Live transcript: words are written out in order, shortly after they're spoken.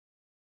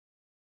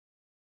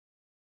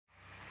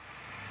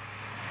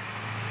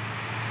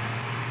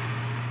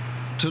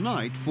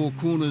Tonight, Four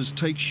Corners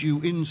takes you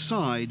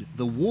inside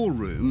the war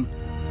room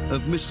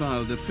of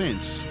missile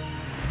defence.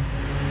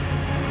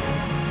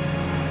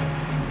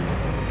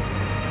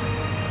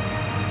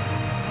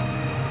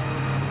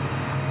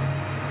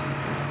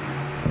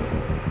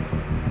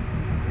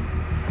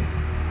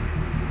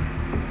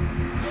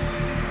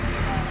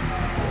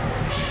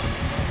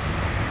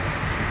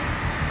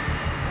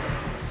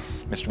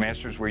 Mr.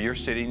 Masters, where you're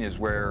sitting is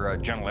where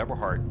General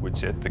Eberhart would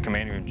sit, the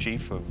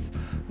Commander-in-Chief of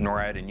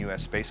NORAD and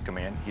U.S. Space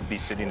Command. He'd be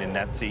sitting in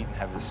that seat and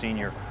have the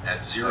senior...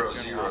 At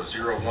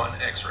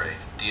 0001 X-ray,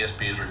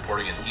 DSP is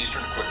reporting an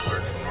Eastern quick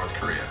alert from North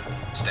Korea.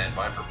 Stand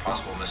by for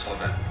possible missile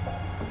event.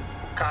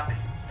 Copy.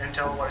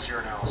 Intel, what is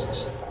your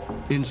analysis?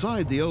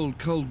 Inside the old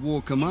Cold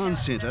War command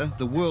centre,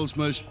 the world's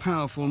most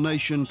powerful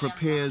nation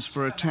prepares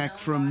for attack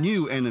from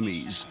new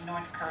enemies.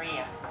 North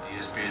Korea.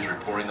 DSP is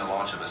reporting the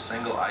launch of a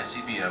single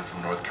ICBM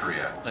from North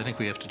Korea. I think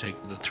we have to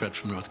take the threat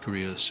from North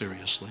Korea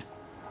seriously.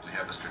 We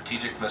have a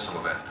strategic missile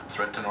event.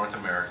 Threat to North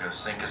America,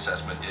 sync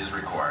assessment is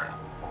required.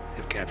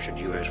 They've captured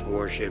U.S.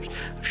 warships,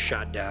 they've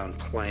shot down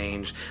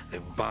planes,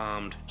 they've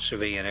bombed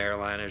civilian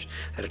airliners,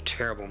 had a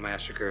terrible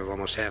massacre of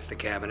almost half the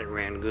cabinet in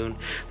Rangoon.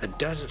 That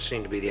doesn't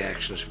seem to be the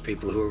actions of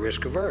people who are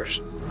risk-averse.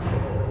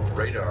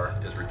 Radar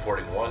is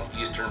reporting one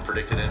Eastern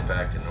predicted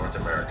impact in North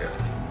America.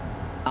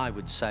 I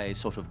would say,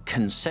 sort of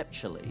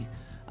conceptually,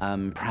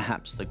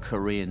 perhaps the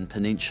Korean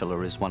Peninsula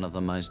is one of the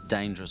most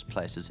dangerous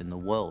places in the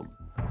world.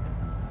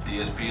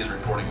 DSP is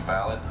reporting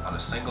valid on a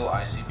single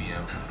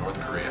ICBM from North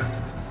Korea.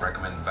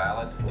 Recommend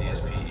valid,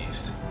 DSP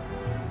East.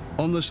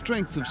 On the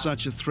strength of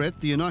such a threat,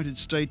 the United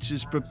States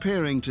is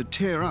preparing to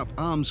tear up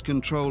arms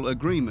control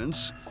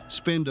agreements,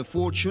 spend a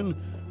fortune,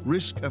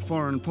 risk a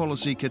foreign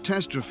policy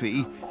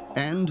catastrophe,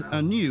 and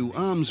a new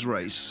arms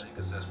race.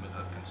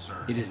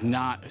 It is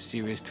not a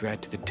serious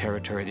threat to the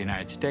territory of the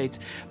United States,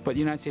 but the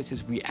United States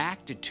has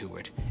reacted to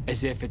it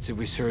as if it's a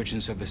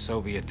resurgence of a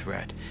Soviet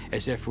threat,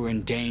 as if we're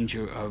in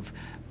danger of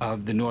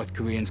the North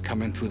Koreans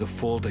coming through the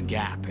Fulda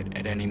Gap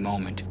at any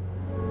moment.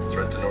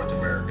 Threat to North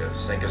America,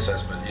 sync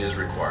assessment is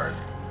required.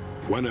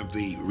 One of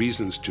the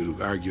reasons to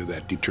argue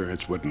that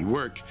deterrence wouldn't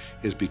work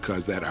is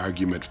because that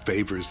argument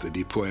favors the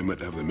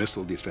deployment of the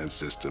missile defense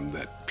system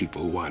that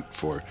people want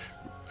for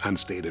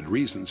unstated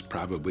reasons,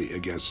 probably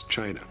against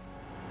China.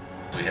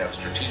 We have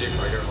strategic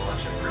radar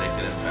launch and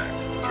predicted impact.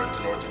 Threat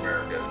to North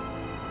America.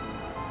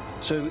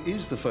 So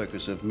is the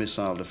focus of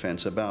missile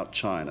defence about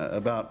China,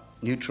 about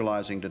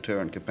neutralising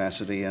deterrent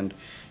capacity and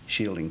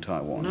shielding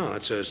Taiwan? No,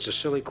 it's a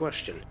silly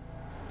question.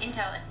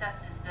 Intel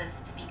assesses this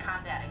to be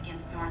combat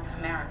against North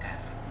America.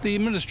 The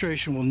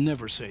administration will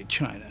never say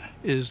China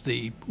is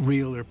the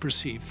real or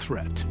perceived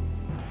threat.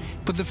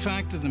 But the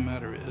fact of the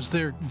matter is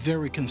they're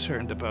very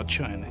concerned about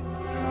China.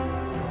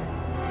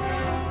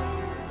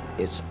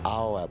 It's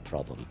our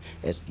problem.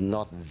 It's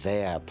not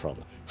their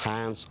problem.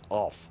 Hands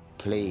off,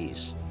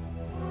 please.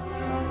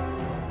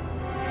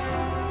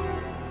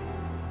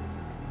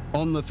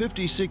 On the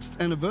 56th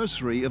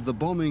anniversary of the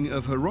bombing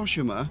of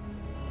Hiroshima,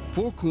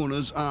 Four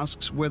Corners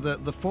asks whether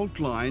the fault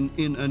line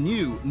in a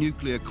new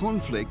nuclear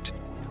conflict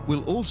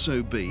will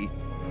also be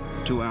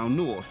to our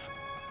north.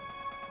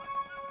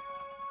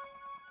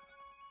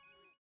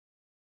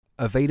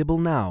 Available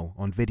now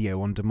on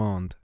video on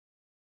demand.